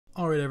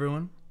Alright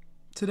everyone,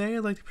 today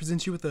I'd like to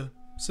present you with a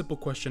simple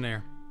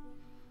questionnaire.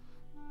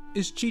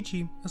 Is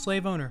Qiqi a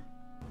slave owner?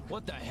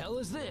 What the hell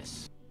is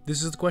this?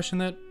 This is the question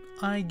that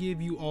I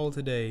give you all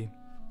today.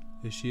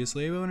 Is she a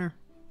slave owner?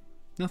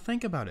 Now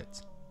think about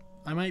it.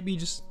 I might be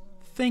just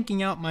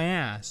thinking out my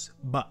ass,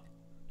 but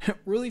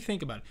really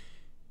think about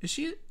it.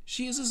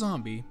 She is a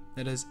zombie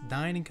that has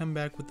died and come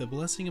back with the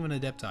blessing of an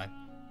adepti.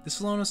 This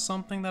alone is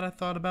something that I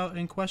thought about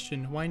and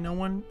questioned why no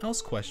one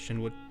else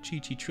questioned what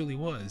Qiqi truly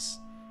was.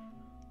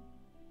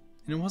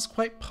 And it was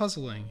quite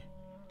puzzling.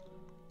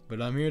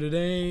 But I'm here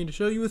today to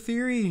show you a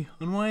theory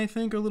on why I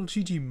think our little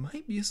Qiqi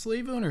might be a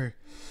slave owner.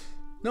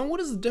 Now, what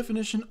is the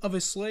definition of a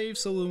slave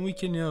so that we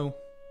can,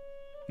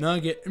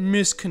 not get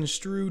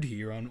misconstrued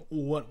here on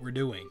what we're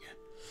doing?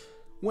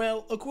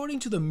 Well, according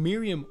to the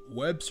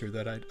Merriam-Webster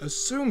that I'd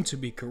assume to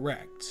be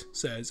correct,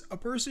 says a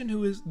person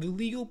who is the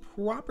legal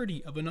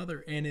property of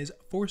another and is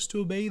forced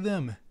to obey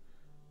them.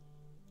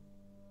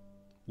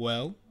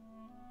 Well,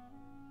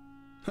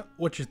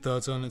 what's your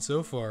thoughts on it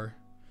so far?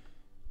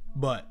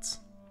 But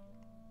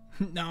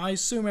now I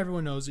assume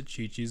everyone knows that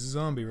Qiqi's a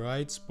zombie,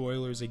 right?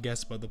 Spoilers, I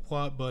guess, about the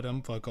plot, but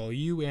fuck all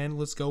you, and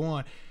let's go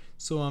on.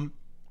 So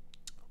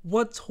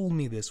what told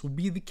me this would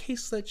be the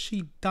case that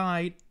she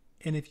died,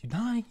 and if you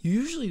die, you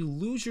usually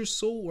lose your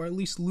soul, or at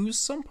least lose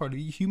some part of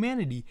your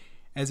humanity,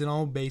 as in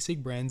all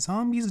basic brand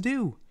zombies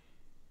do.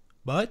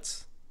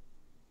 But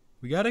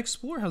we gotta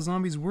explore how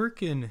zombies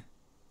work in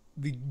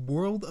the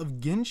world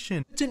of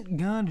Genshin. Legend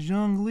God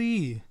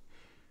Zhongli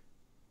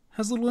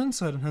has little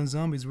insight on how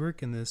zombies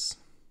work in this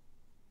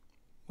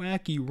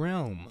wacky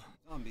realm.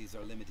 Zombies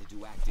are limited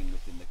to acting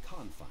within the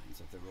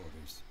confines of their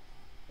orders.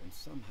 And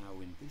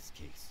somehow in this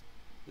case,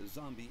 the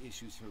zombie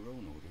issues her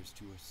own orders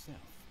to herself.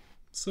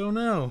 So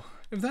now,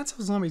 if that's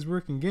how zombies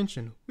work in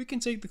Genshin, we can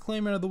take the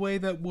claim out of the way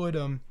that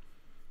would,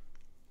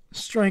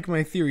 strike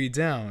my theory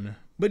down.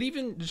 But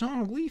even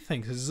Zhongli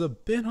thinks this is a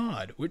bit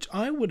odd, which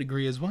I would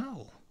agree as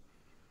well.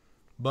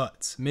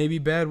 But maybe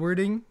bad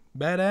wording,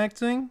 bad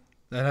acting?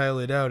 I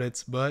highly doubt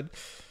it, but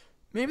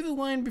maybe the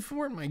line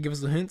before it might give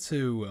us a hint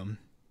to,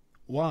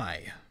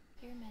 why.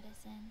 Your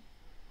medicine,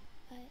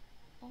 but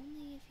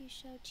only if you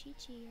show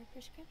Qiqi your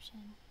prescription.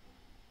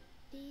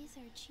 These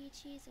are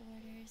Qiqi's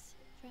orders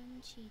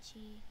from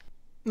Qiqi.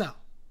 Now,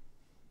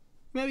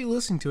 you might be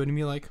listening to it and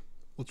be like,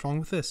 what's wrong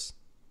with this?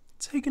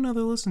 Take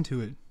another listen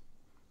to it.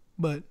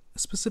 But a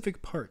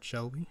specific part,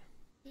 shall we?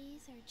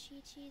 These are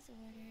Qiqi's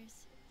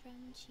orders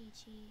from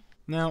Qiqi.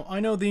 Now, I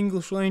know the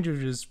English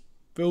language is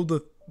filled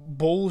with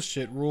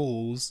bullshit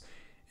rules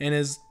and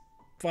is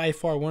by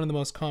far one of the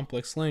most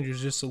complex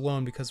languages just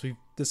alone because we've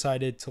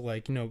decided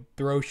to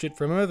throw shit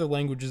from other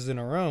languages in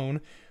our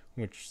own,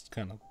 which is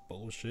kind of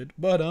bullshit.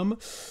 But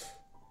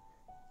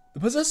the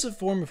possessive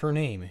form of her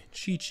name,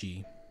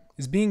 Qiqi,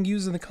 is being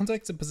used in the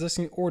context of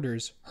possessing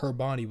orders her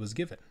body was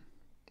given.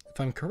 If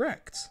I'm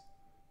correct,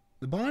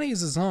 the body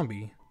is a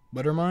zombie,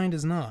 but her mind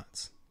is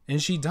not.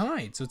 And she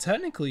died, so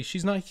technically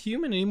she's not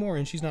human anymore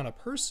and she's not a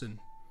person.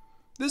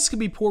 This could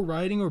be poor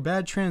writing or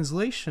bad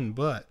translation,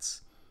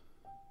 but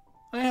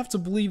I have to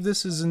believe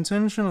this is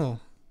intentional.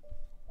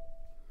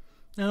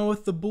 Now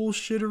with the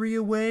bullshittery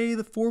away,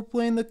 the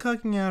foreplay and the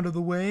cucking out of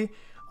the way,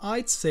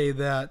 I'd say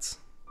that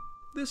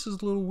this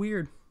is a little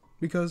weird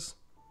because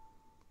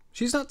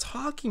she's not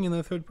talking in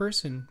the third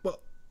person.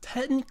 Well,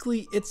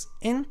 technically it's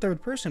in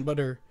third person,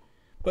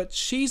 but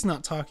she's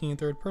not talking in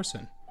third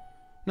person.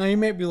 Now you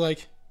may be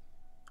like,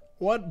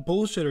 what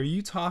bullshit are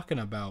you talking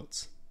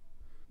about?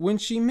 When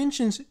she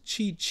mentions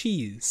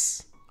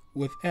Qiqi's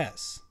with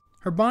S,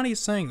 her body is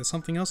saying that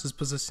something else is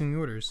possessing the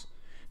orders.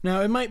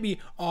 Now, it might be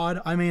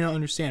odd, I may not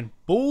understand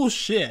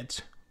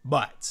bullshit,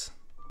 but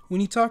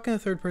when you talk in the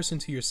third person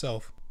to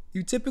yourself,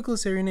 you typically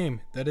say your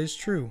name. That is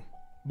true.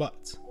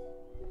 But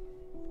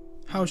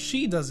how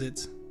she does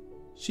it,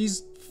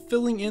 she's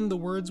filling in the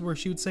words where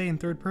she would say in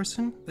third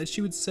person that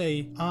she would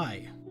say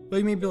I. But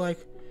you may be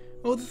like,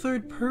 oh, the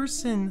third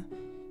person,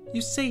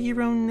 you say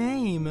your own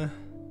name.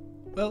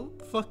 Well,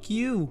 fuck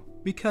you,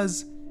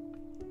 because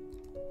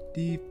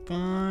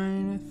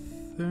define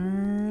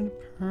third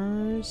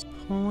person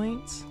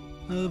point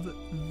of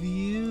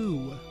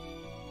view.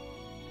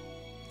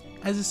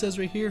 As it says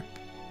right here,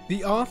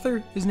 the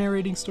author is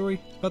narrating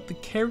story about the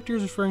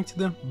characters referring to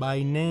them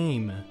by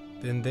name.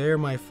 Then there,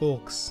 my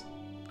folks,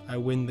 I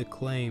win the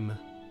claim.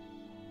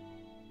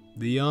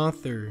 The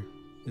author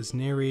is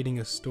narrating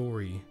a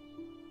story.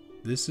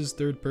 This is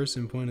third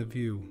person point of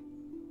view.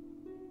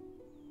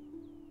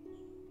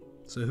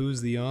 So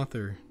who's the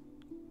author?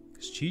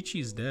 Because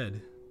Qiqi's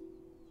dead.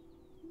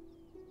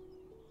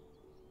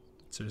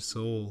 It's her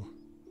soul.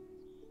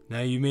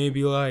 Now you may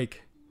be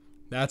like,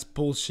 that's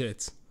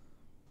bullshit.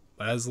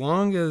 But as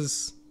long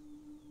as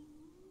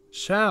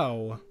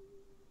Shao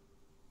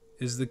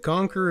is the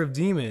conqueror of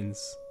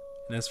demons,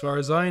 and as far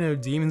as I know,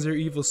 demons are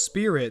evil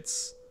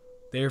spirits,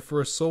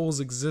 therefore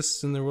souls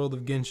exist in the world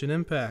of Genshin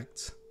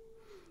Impact.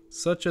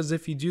 Such as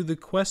if you do the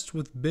quest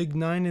with Big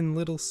 9 and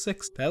Little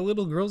 6, that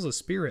little girl's a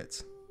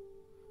spirit.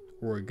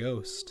 Or a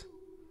ghost.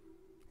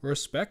 Or a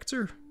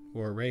specter.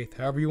 Or a wraith,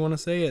 however you want to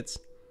say it.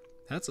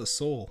 That's a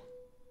soul.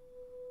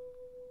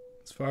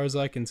 As far as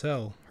I can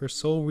tell, her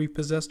soul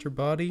repossessed her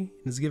body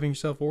and is giving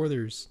herself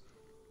orders.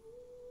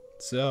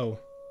 So,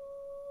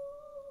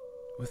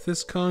 with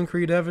this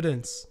concrete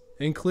evidence,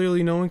 and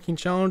clearly no one can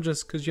challenge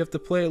us because you have to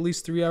play at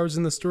least 3 hours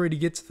in the story to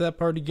get to that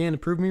part again to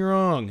prove me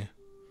wrong.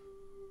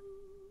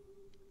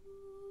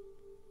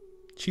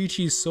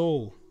 Qiqi's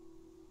soul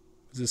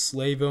is a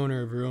slave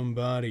owner of her own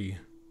body. How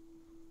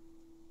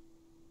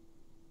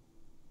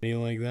do you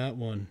like that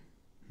one?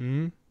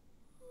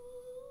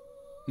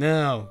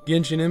 Now,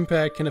 Genshin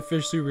Impact can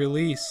officially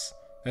release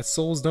that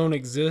souls don't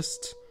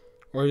exist,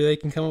 or they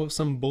can come up with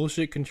some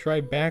bullshit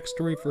contrived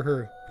backstory for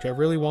her, which I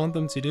really want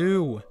them to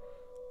do.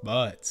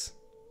 But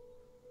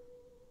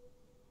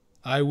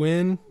I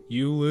win,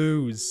 you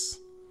lose.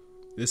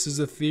 This is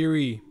a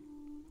theory,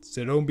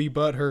 so don't be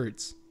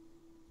butthurt.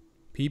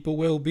 People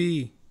will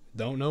be.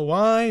 Don't know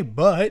why,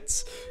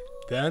 but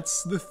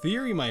that's the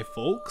theory, my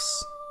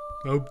folks.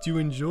 Hope you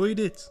enjoyed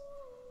it.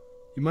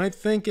 You might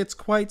think it's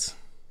quite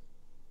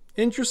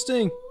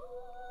interesting.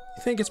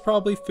 You think it's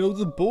probably filled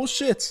with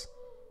bullshit.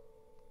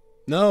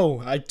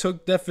 No, I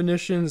took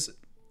definitions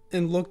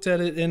and looked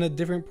at it in a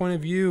different point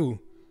of view.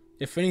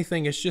 If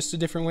anything, it's just a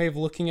different way of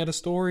looking at a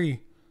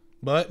story.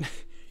 But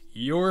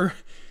your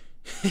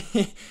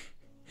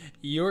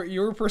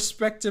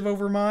perspective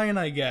over mine,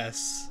 I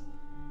guess.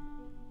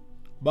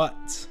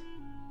 But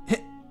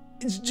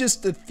it's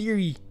just a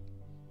theory.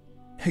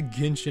 A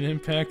Genshin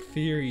Impact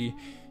Theory.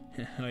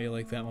 How you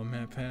like that one,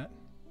 Matt Pat?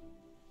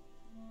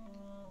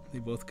 They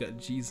both got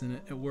G's in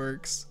it. It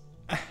works.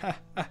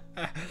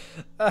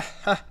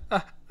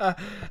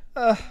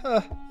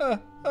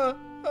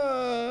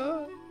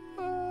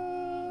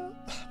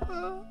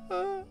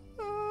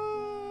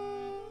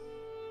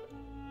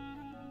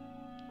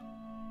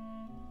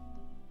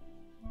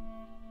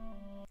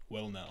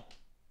 Well, now,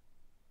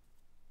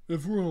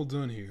 if we're all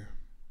done here,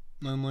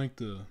 I'd like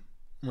to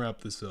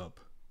wrap this up.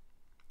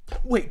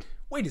 Wait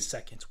a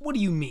second. What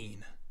do you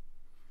mean?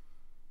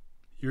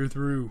 You're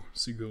through,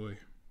 Sugoi.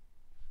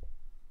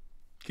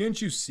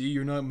 Can't you see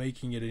you're not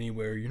making it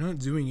anywhere? You're not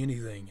doing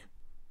anything.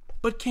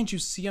 But can't you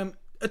see I'm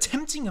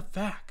attempting a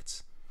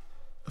fact?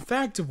 A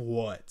fact of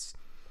what?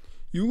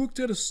 You looked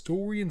at a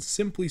story and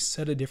simply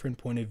said a different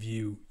point of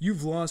view.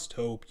 You've lost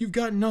hope. You've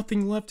got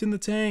nothing left in the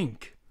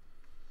tank.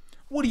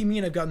 What do you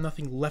mean I've got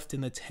nothing left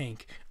in the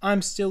tank?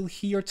 I'm still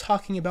here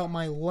talking about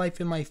my life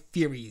and my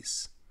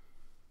theories.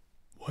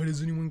 Why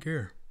does anyone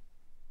care?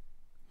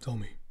 Tell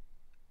me.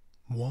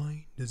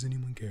 Why does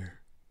anyone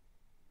care?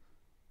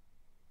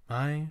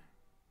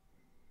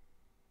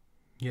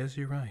 Yes,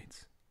 you're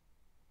right.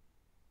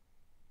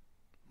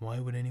 Why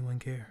would anyone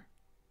care?